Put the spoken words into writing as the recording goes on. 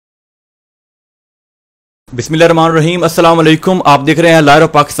बिस्मिल्लाहिर्रहमानिर्रहीम। अस्सलाम वालेकुम। आप देख रहे हैं लाइव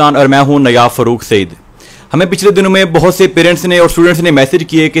ऑफ पाकिस्तान और मैं हूं नयाब फ़रूक सईद। हमें पिछले दिनों में बहुत से पेरेंट्स ने और स्टूडेंट्स ने मैसेज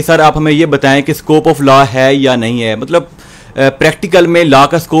किए कि सर आप हमें ये बताएं कि स्कोप ऑफ लॉ है या नहीं है, मतलब प्रैक्टिकल में लॉ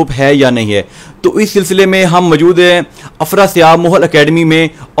का स्कोप है या नहीं है। तो इस सिलसिले में हम मौजूद हैं अफरा सियाब मोहल एकेडमी में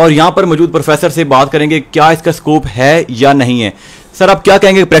और यहाँ पर मौजूद प्रोफेसर से बात करेंगे क्या इसका स्कोप है या नहीं है। सर आप क्या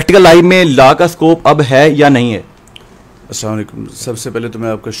कहेंगे, प्रैक्टिकल लाइफ में लॉ का स्कोप अब है या नहीं है? अस्सलाम वालेकुम। सबसे पहले तो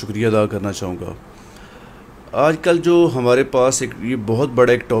मैं आपका शुक्रिया अदा करना चाहूँगा। आजकल जो हमारे पास ये बहुत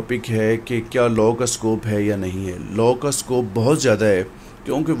बड़ा एक टॉपिक है कि क्या लॉ का स्कोप है या नहीं है। लॉ का स्कोप बहुत ज़्यादा है,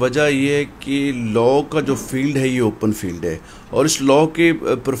 क्योंकि वजह ये है कि लॉ का जो फील्ड है ये ओपन फील्ड है और इस लॉ के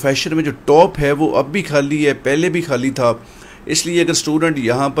प्रोफेशन में जो टॉप है वो अब भी खाली है, पहले भी खाली था। इसलिए अगर स्टूडेंट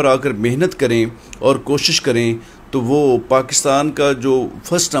यहाँ पर आकर मेहनत करें और कोशिश करें तो वो पाकिस्तान का जो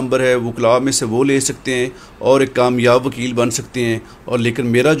फर्स्ट नंबर है वकील में से वो ले सकते हैं और एक कामयाब वकील बन सकते हैं। और लेकिन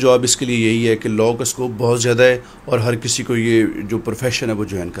मेरा जवाब इसके लिए यही है कि लॉ का स्कोप बहुत ज़्यादा है और हर किसी को ये जो प्रोफेशन है वो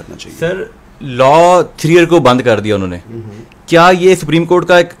ज्वाइन करना चाहिए। सर लॉ 3 ईयर को बंद कर दिया उन्होंने, क्या ये सुप्रीम कोर्ट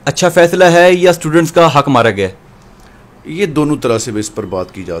का एक अच्छा फैसला है या स्टूडेंट्स का हक मारा गया? ये दोनों तरह से इस पर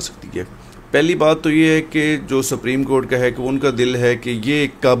बात की जा सकती है। पहली बात तो ये है कि जो सुप्रीम कोर्ट का है कि उनका दिल है कि ये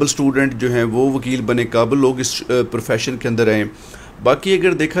काबिल स्टूडेंट जो हैं वो वकील बने, काबिल लोग इस प्रोफेशन के अंदर आएँ। बाकी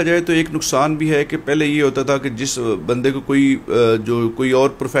अगर देखा जाए तो एक नुकसान भी है कि पहले ये होता था कि जिस बंदे को कोई और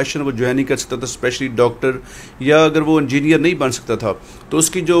प्रोफेशन वो ज्वाइन नहीं कर सकता था, स्पेशली डॉक्टर या अगर वो इंजीनियर नहीं बन सकता था, तो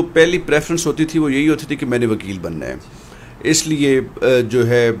उसकी जो पहली प्रेफरेंस होती थी वो यही होती थी कि मैंने वकील बनना है। इसलिए जो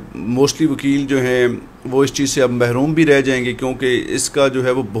है मोस्टली वकील जो हैं वो इस चीज़ से अब महरूम भी रह जाएंगे, क्योंकि इसका जो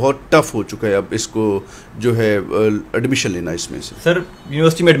है वो बहुत टफ हो चुका है अब इसको जो है एडमिशन लेना इसमें से। सर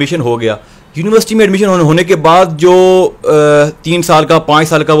यूनिवर्सिटी में एडमिशन हो गया, यूनिवर्सिटी में एडमिशन होने के बाद जो 3 साल का 5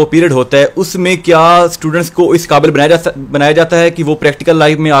 साल का वो पीरियड होता है उसमें क्या स्टूडेंट्स को इस काबिल बनाया जाता है कि वो प्रैक्टिकल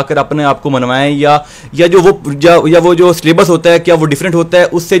लाइफ में आकर अपने आप को मनवाएं या वो जो सिलेबस होता है क्या वो डिफरेंट होता है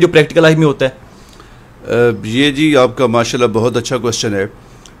उससे जो प्रैक्टिकल लाइफ में होता है? ये जी आपका माशाल्लाह बहुत अच्छा क्वेश्चन है।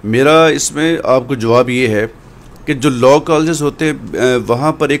 मेरा इसमें आपको जवाब ये है कि जो लॉ कॉलेजेस होते हैं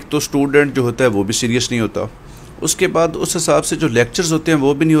वहाँ पर एक तो स्टूडेंट जो होता है वो भी सीरियस नहीं होता, उसके बाद उस हिसाब से जो लेक्चर्स होते हैं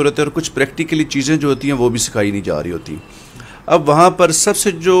वो भी नहीं हो रहे और कुछ प्रैक्टिकली चीज़ें जो होती हैं वो भी सिखाई नहीं जा रही होती। अब वहाँ पर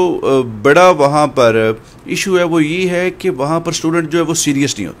सबसे जो बड़ा वहाँ पर इशू है वो ये है कि वहाँ पर स्टूडेंट जो है वो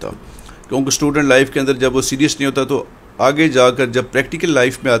सीरियस नहीं होता, क्योंकि स्टूडेंट लाइफ के अंदर जब वो सीरियस नहीं होता तो आगे जाकर जब प्रैक्टिकल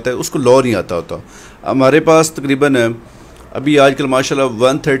लाइफ में आता है उसको लॉ नहीं आता होता। हमारे पास तकरीबन अभी आजकल माशाल्लाह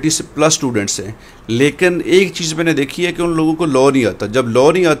 130 से प्लस स्टूडेंट्स हैं, लेकिन एक चीज़ मैंने देखी है कि उन लोगों को लॉ नहीं आता। जब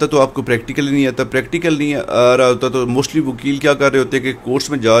लॉ नहीं आता तो आपको प्रैक्टिकल नहीं आता, प्रैक्टिकल नहीं आ रहा होता तो मोस्टली वकील क्या कर रहे होते हैं कि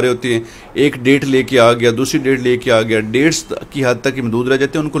कोर्स में जा रहे होते हैं, एक डेट लेके आ गया, दूसरी डेट लेके आ गया, डेट्स की हद तक महदूद रह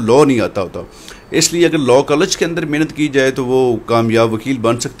जाते हैं, उनको लॉ नहीं आता होता। इसलिए अगर लॉ कॉलेज के अंदर मेहनत की जाए तो वो कामयाब वकील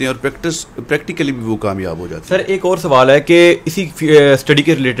बन सकते हैं और प्रैक्टिकली भी वो कामयाब हो जाते हैं। सर एक और सवाल है कि इसी स्टडी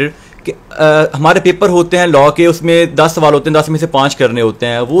के रिलेटेड कि हमारे पेपर होते हैं लॉ के, उसमें 10 सवाल होते हैं, 10 में से 5 करने होते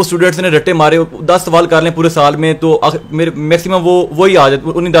हैं। वो स्टूडेंट्स ने रट्टे मारे 10 सवाल कर लें पूरे साल में तो मेरे मैक्सिमम वही आ जाते,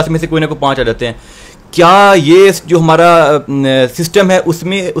 उन्हीं 10 में से कोई ना कोई 5 आ जाते हैं। क्या ये जो हमारा सिस्टम है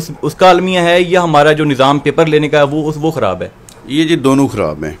उसमें उसका अलमिया है या हमारा जो निज़ाम पेपर लेने का वो ख़राब है? ये जी दोनों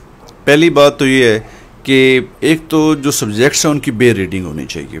ख़राब हैं। पहली बात तो ये है कि एक तो जो सब्जेक्ट्स हैं उनकी बे रीडिंग होनी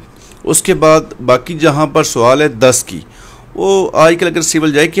चाहिए, उसके बाद बाकी जहाँ पर सवाल है 10 की, वो आजकल अगर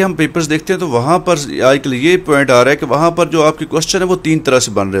सिविल जाए कि हम पेपर्स देखते हैं तो वहाँ पर आजकल ये पॉइंट आ रहा है कि वहाँ पर जो आपके क्वेश्चन है वो 3 तरह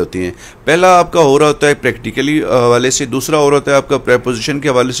से बन रहे होते हैं। पहला आपका हो रहा होता है प्रैक्टिकली हवाले से, दूसरा हो रहा होता है आपका प्रेपोजिशन के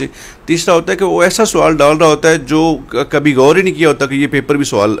हवाले से, तीसरा होता है कि वो ऐसा सवाल डाल रहा होता है जो कभी गौर ही नहीं किया होता कि ये पेपर भी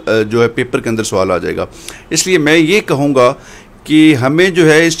सवाल जो है पेपर के अंदर सवाल आ जाएगा। इसलिए मैं ये कहूँगा कि हमें जो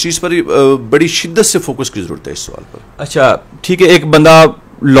है इस चीज़ पर बड़ी शिद्दत से फोकस की ज़रूरत है इस सवाल पर। अच्छा ठीक है, एक बंदा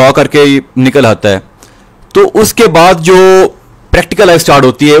लॉ करके निकल आता है तो उसके बाद जो प्रैक्टिकल लाइफ स्टार्ट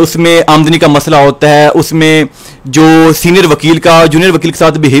होती है उसमें आमदनी का मसला होता है, उसमें जो सीनियर वकील का जूनियर वकील के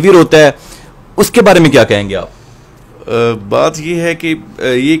साथ बिहेवियर होता है, उसके बारे में क्या कहेंगे आप? बात ये है कि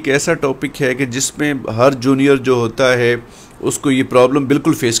ये एक ऐसा टॉपिक है कि जिसमें हर जूनियर जो होता है उसको ये प्रॉब्लम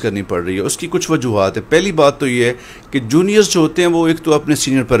बिल्कुल फेस करनी पड़ रही है। उसकी कुछ वजूहात है। पहली बात तो ये है कि जूनियर्स जो होते हैं वो एक तो अपने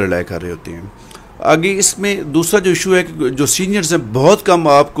सीनियर पर रिलाई कर रहे होते हैं। आगे इसमें दूसरा जो इशू है कि जो सीनियर्स हैं, बहुत कम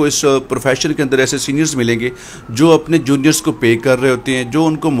आपको इस प्रोफेशन के अंदर ऐसे सीनियर्स मिलेंगे जो अपने जूनियर्स को पे कर रहे होते हैं, जो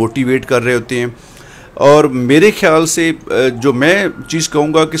उनको मोटिवेट कर रहे होते हैं। और मेरे ख्याल से जो मैं चीज़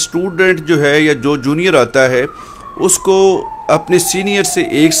कहूँगा कि स्टूडेंट जो है या जो जूनियर आता है उसको अपने सीनियर से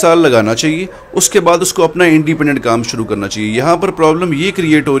 1 साल लगाना चाहिए, उसके बाद उसको अपना इंडिपेंडेंट काम शुरू करना चाहिए। यहाँ पर प्रॉब्लम ये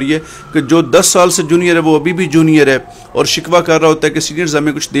क्रिएट हो रही है कि जो 10 साल से जूनियर है वो अभी भी जूनियर है और शिकवा कर रहा होता है कि सीनियर्स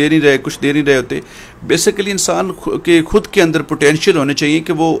हमें कुछ दे नहीं रहे होते। बेसिकली इंसान के खुद के अंदर पोटेंशियल होने चाहिए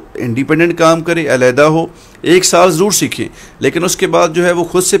कि वो इंडिपेंडेंट काम करे, अलहदा हो, 1 साल ज़रूर सीखें, लेकिन उसके बाद जो है वो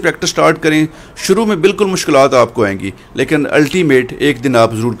खुद से प्रैक्टिस स्टार्ट करें। शुरू में बिल्कुल मुश्किलात आपको आएंगी, लेकिन अल्टीमेट एक दिन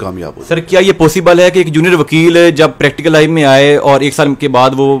आप ज़रूर कामयाब हो। सर क्या ये पॉसिबल है कि एक जूनियर वकील जब प्रैक्टिकल लाइफ में आए और 1 साल के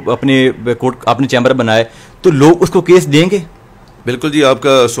बाद वो अपने चैम्बर बनाए तो लोग उसको केस देंगे? बिल्कुल जी,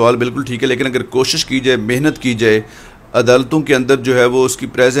 आपका सवाल बिल्कुल ठीक है, लेकिन अगर कोशिश की जाए, मेहनत की जाए, अदालतों के अंदर जो है वो उसकी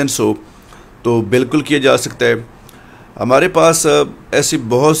प्रेजेंस हो तो बिल्कुल किया जा सकता है। हमारे पास ऐसी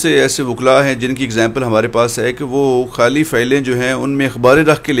बहुत से ऐसे वकला हैं जिनकी एग्जांपल हमारे पास है कि वो खाली फाइलें जो हैं उनमें अखबारें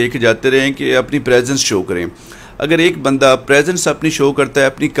रख के लेके जाते रहें कि अपनी प्रेजेंस शो करें। अगर एक बंदा प्रेजेंस अपनी शो करता है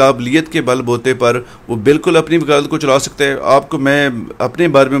अपनी काबिलियत के बलबूते पर, वो बिल्कुल अपनी वकालत को चला सकता है। आपको मैं अपने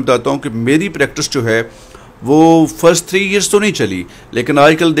बारे में बताता हूँ कि मेरी प्रैक्टिस जो है वो फर्स्ट 3 ईयर्स तो नहीं चली, लेकिन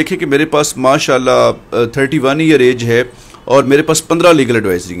आजकल देखें कि मेरे पास माशाल्लाह 31 ईयर एज है और मेरे पास 15 लीगल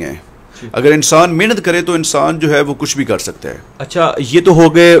एडवाइजरी हैं। अगर इंसान मेहनत करे तो इंसान जो है वो कुछ भी कर सकता है। अच्छा, ये तो हो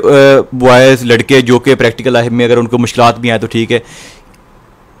गए बॉयज़, लड़के जो कि प्रैक्टिकल लाइफ में अगर उनको मुश्किलात भी आए तो ठीक है।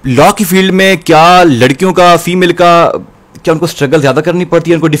 लॉ की फील्ड में क्या लड़कियों का, फीमेल का, क्या उनको स्ट्रगल ज़्यादा करनी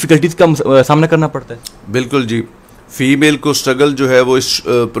पड़ती है, उनको डिफ़िकल्टीज़ का सामना करना पड़ता है? बिल्कुल जी, फ़ीमेल को स्ट्रगल जो है वो इस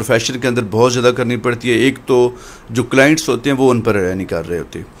प्रोफेशन के अंदर बहुत ज़्यादा करनी पड़ती है। एक तो जो क्लाइंट्स होते हैं वो उन पर नहीं कर रहे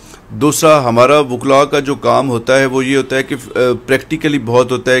होते, दूसरा हमारा वकला का जो काम होता है वो ये होता है कि प्रैक्टिकली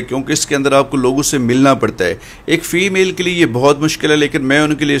बहुत होता है, क्योंकि इसके अंदर आपको लोगों से मिलना पड़ता है। एक फ़ीमेल के लिए ये बहुत मुश्किल है, लेकिन मैं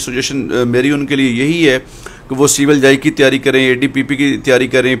उनके लिए सजेशन मेरी उनके लिए यही है कि वो सिविल जज की तैयारी करें, ADPP की तैयारी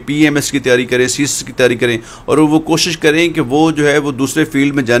करें, PMS की तैयारी करें, CS की तैयारी करें, और वो कोशिश करें कि वो जो है वो दूसरे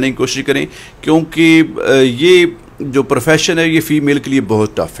फील्ड में जाने की कोशिश करें, क्योंकि ये जो प्रोफेशन है ये फ़ीमेल के लिए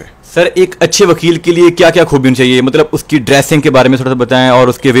बहुत टफ है। सर एक अच्छे वकील के लिए क्या क्या खूबी होनी चाहिए, मतलब उसकी ड्रेसिंग के बारे में थोड़ा सा बताएं और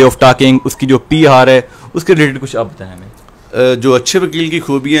उसके वे ऑफ टॉकिंग, उसकी जो PR है उसके रिलेटेड कुछ आप बताएं हमें। जो अच्छे वकील की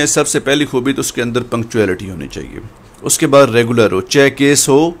खूबियाँ हैं, सबसे पहली खूबी तो उसके अंदर पंक्चुअलिटी होनी चाहिए, उसके बाद रेगुलर हो, चाहे केस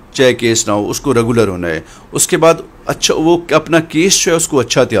हो चाहे केस ना हो, उसको रेगुलर होना है। उसके बाद अच्छा वो अपना केस जो है उसको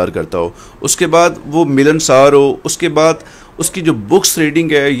अच्छा तैयार करता हो, उसके बाद वो मिलनसार हो, उसके बाद उसकी जो बुक्स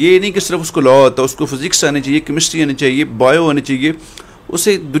रीडिंग है, ये नहीं कि सिर्फ उसको लॉ आता है, उसको फिजिक्स आनी चाहिए, केमिस्ट्री आनी चाहिए, बायो आनी चाहिए,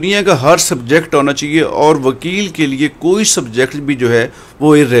 उसे दुनिया का हर सब्जेक्ट आना चाहिए। और वकील के लिए कोई सब्जेक्ट भी जो है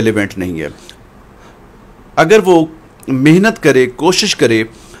वो इररेलेवेंट नहीं है। अगर वो मेहनत करे, कोशिश करे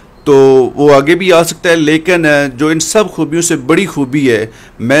तो वो आगे भी आ सकता है, लेकिन जो इन सब खूबियों से बड़ी खूबी है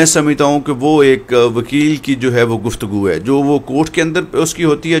मैं समझता हूँ कि वो एक वकील की जो है वो गुफ्तगू है, जो वो कोर्ट के अंदर उसकी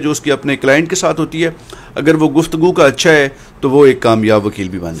होती है, जो उसकी अपने क्लाइंट के साथ होती है। अगर वो गुफ्तगू का अच्छा है तो वो एक कामयाब वकील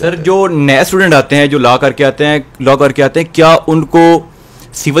भी बन जाता है। सर जो नए स्टूडेंट आते हैं, जो लॉ करके आते हैं, क्या उनको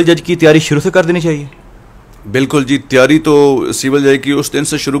सिविल जज की तैयारी शुरू से कर देनी चाहिए? बिल्कुल जी, तैयारी तो सिविल जज की उस दिन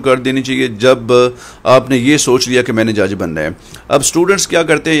से शुरू कर देनी चाहिए जब आपने ये सोच लिया कि मैंने जज बनना है। अब स्टूडेंट्स क्या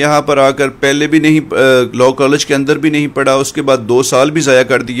करते हैं, यहाँ पर आकर पहले भी नहीं लॉ कॉलेज के अंदर भी नहीं पढ़ा, उसके बाद 2 साल भी ज़ाया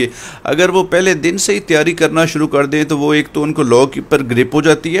कर दिए। अगर वो पहले दिन से ही तैयारी करना शुरू कर दें तो वो एक तो उनको लॉ की पर ग्रिप हो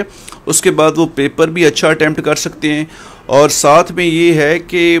जाती है, उसके बाद वो पेपर भी अच्छा अटैम्प्ट कर सकते हैं। और साथ में ये है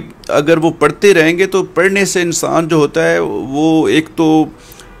कि अगर वो पढ़ते रहेंगे तो पढ़ने से इंसान जो होता है वो एक तो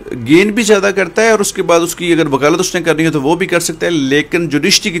गेन भी ज़्यादा करता है, और उसके बाद उसकी अगर वकालत उसने करनी है तो वो भी कर सकता है। लेकिन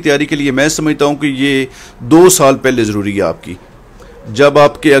जुडिशरी की तैयारी के लिए मैं समझता हूँ कि ये 2 साल पहले ज़रूरी है आपकी, जब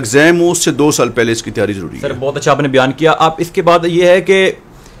आपके एग्ज़ाम हो उससे 2 साल पहले इसकी तैयारी ज़रूरी है। सर बहुत अच्छा आपने बयान किया। आप इसके बाद ये है कि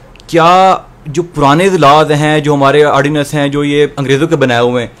क्या जो पुराने लॉज हैं, जो हमारे ऑर्डिनेंस हैं, जो ये अंग्रेज़ों के बनाए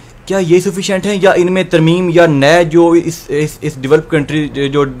हुए हैं, क्या ये सफिशेंट हैं या इनमें तरमीम या नए जो इस डेवलप कंट्री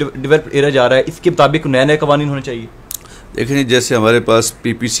जो डेवलप एरिया जा रहा है इसके मुताबिक नए कवानीन होने चाहिए? देखें, जैसे हमारे पास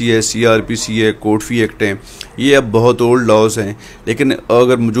PPC है, CRPC है, कोर्ट फी एक्ट हैं, ये अब बहुत ओल्ड लॉज हैं, लेकिन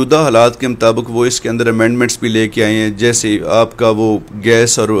अगर मौजूदा हालात के मुताबिक वो इसके अंदर अमेंडमेंट्स भी लेके आए हैं। जैसे आपका वो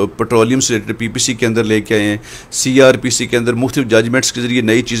गैस और पेट्रोलियम से रिलेटेड PPC के अंदर लेके आए हैं, CRPC के अंदर मुख्तलिफ जजमेंट्स के ज़रिए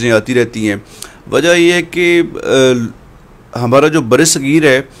नई चीज़ें आती रहती हैं। वजह यह है कि हमारा जो बरसगीर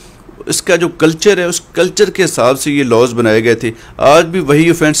है इसका जो कल्चर है, उस कल्चर के हिसाब से ये लॉज बनाए गए थे। आज भी वही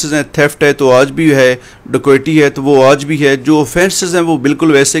ऑफेंसेस हैं, थेफ्ट है तो आज भी है, डकैती है तो वो आज भी है, जो ऑफेंसेस हैं वो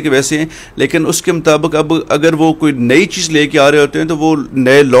बिल्कुल वैसे के वैसे हैं। लेकिन उसके मुताबिक अब अगर वो कोई नई चीज़ लेके आ रहे होते हैं तो वो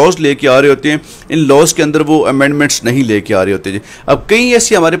नए लॉज लेके आ रहे होते हैं, इन लॉज के अंदर वो अमेंडमेंट्स नहीं लेके आ रहे होते हैं। अब कई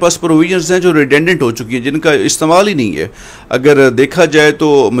ऐसी हमारे पास प्रोविजंस हैं जो रिडेंडेंट हो चुकी हैं, जिनका इस्तेमाल ही नहीं है। अगर देखा जाए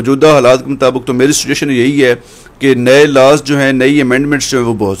तो मौजूदा हालात के मुताबिक तो मेरी सजेशन यही है कि नए लॉज जो हैं, नई अमेंडमेंट्स जो हैं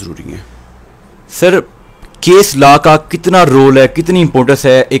वो बहुत ज़रूरी हैं। सर केस लॉ का कितना रोल है, कितनी इंपॉर्टेंस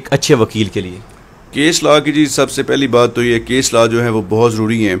है एक अच्छे वकील के लिए? केस लॉ की जी सबसे पहली बात तो ये केस लॉ जो है वो बहुत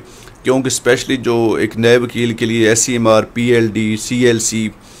ज़रूरी है, क्योंकि स्पेशली जो एक नए वकील के लिए SCMR, PLD, CLC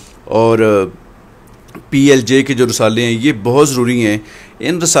और PLJ के जो रसाले हैं ये बहुत ज़रूरी हैं।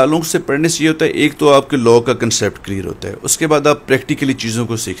 इन रसालों से पढ़ने से ये होता है, एक तो आपके लॉ का कंसेप्ट क्लियर होता है, उसके बाद आप प्रैक्टिकली चीज़ों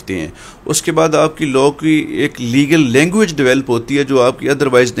को सीखते हैं, उसके बाद आपकी लॉ की एक लीगल लैंग्वेज डेवलप होती है जो आपकी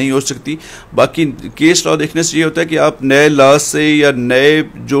अदरवाइज़ नहीं हो सकती। बाकी केस लॉ देखने से ये होता है कि आप नए लॉ से या नए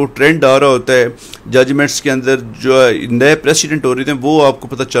जो ट्रेंड आ रहा होता है जजमेंट्स के अंदर, जो नए प्रेसिडेंट हो रहे थे, वो आपको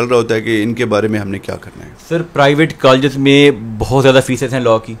पता चल रहा होता है कि इनके बारे में हमने क्या करना है। सर प्राइवेट कॉलेज में बहुत ज़्यादा फीसेस हैं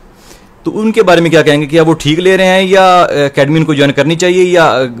लॉ की, तो उनके बारे में क्या कहेंगे? क्या वो ठीक ले रहे हैं या एकेडमी उनको ज्वाइन करनी चाहिए,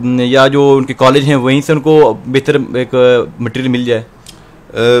 या जो उनके कॉलेज हैं वहीं से उनको बेहतर एक मटेरियल मिल जाए?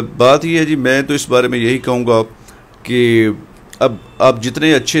 बात ये है जी, मैं तो इस बारे में यही कहूँगा कि अब आप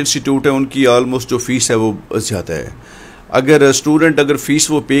जितने अच्छे इंस्टीट्यूट हैं उनकी आलमोस्ट जो फ़ीस है वो ज़्यादा है। अगर स्टूडेंट अगर फ़ीस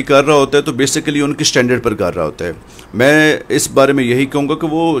वो पे कर रहा होता है तो बेसिकली उनके स्टैंडर्ड पर कर रहा होता है। मैं इस बारे में यही कहूँगा कि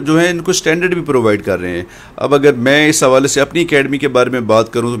वो जो है इनको स्टैंडर्ड भी प्रोवाइड कर रहे हैं। अब अगर मैं इस हवाले से अपनी एकेडमी के बारे में बात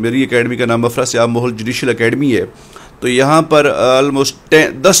करूँ तो मेरी एकेडमी का नाम अफरा सियाब माहौल जुडिशल एकेडमी है। तो यहाँ पर आलमोस्ट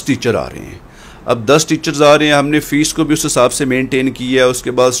 10 टीचर आ रहे हैं। अब 10 टीचर्स आ रहे हैं, हमने फ़ीस को भी उस हिसाब से मेंटेन किया है।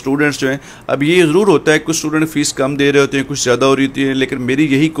 उसके बाद स्टूडेंट्स जो हैं, अब ये ज़रूर होता है कुछ स्टूडेंट फ़ीस कम दे रहे होते हैं, कुछ ज़्यादा हो रही होती है, लेकिन मेरी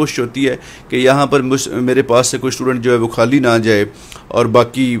यही कोशिश होती है कि यहाँ पर मेरे पास से कोई स्टूडेंट जो है वो खाली ना जाए और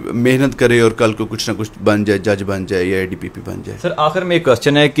बाकी मेहनत करे और कल को कुछ ना कुछ बन जाए, जज बन जाए या ADPP बन जाए। सर आखिर में एक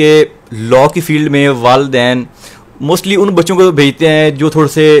क्वेश्चन है कि लॉ की फील्ड में वालिदैन मोस्टली उन बच्चों को भेजते हैं जो थोड़े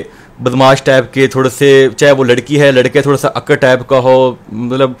से बदमाश टाइप के, थोड़े से, चाहे वो लड़की है लड़के थोड़ा सा अक्कर टाइप का हो,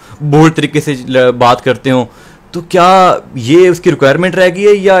 मतलब बोल्ड तरीके से बात करते हो, तो क्या ये उसकी रिक्वायरमेंट रह गई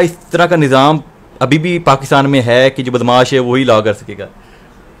है या इस तरह का निज़ाम अभी भी पाकिस्तान में है कि जो बदमाश है वही लॉ कर सकेगा?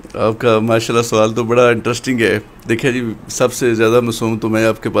 आपका माशाल्लाह सवाल तो बड़ा इंटरेस्टिंग है। देखिए जी, सबसे ज़्यादा मासूम तो मैं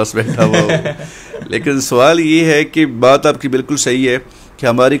आपके पास बैठा हुआ हूँ लेकिन सवाल ये है कि बात आपकी बिल्कुल सही है कि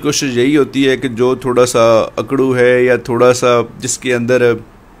हमारी कोशिश यही होती है कि जो थोड़ा सा अकड़ू है या थोड़ा सा जिसके अंदर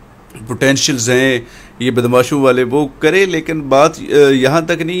पोटेंशियल्स हैं ये बदमाशों वाले, वो करे। लेकिन बात यहाँ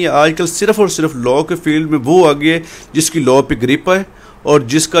तक नहीं है, आजकल सिर्फ़ और सिर्फ लॉ के फील्ड में वो आगे है जिसकी लॉ पे ग्रिप है और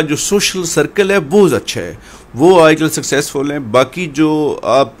जिसका जो सोशल सर्कल है वो अच्छा है, वो आजकल सक्सेसफुल हैं। बाकी जो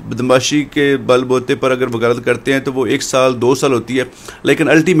आप बदमाशी के बलबूते पर अगर वकालत करते हैं तो वो 1 साल 2 साल होती है, लेकिन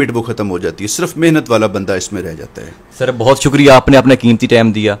अल्टीमेट वो ख़त्म हो जाती है। सिर्फ मेहनत वाला बंदा इसमें रह जाता है। सर बहुत शुक्रिया, आपने अपना कीमती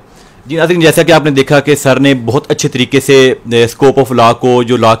टाइम दिया। जी नाज़रीन, जैसा कि आपने देखा कि सर ने बहुत अच्छे तरीके से स्कोप ऑफ लॉ को,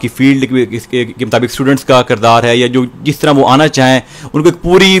 जो लॉ की फील्ड के मुताबिक स्टूडेंट्स का किरदार है या जो जिस तरह वो आना चाहें, उनको एक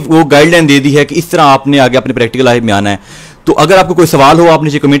पूरी वो गाइडलाइन दे दी है कि इस तरह आपने आगे अपने प्रैक्टिकल लाइफ में आना है। तो अगर आपको कोई सवाल हो आप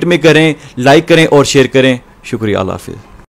नीचे कमेंट में करें, लाइक करें और शेयर करें। शुक्रिया, अल्लाह हाफिज़।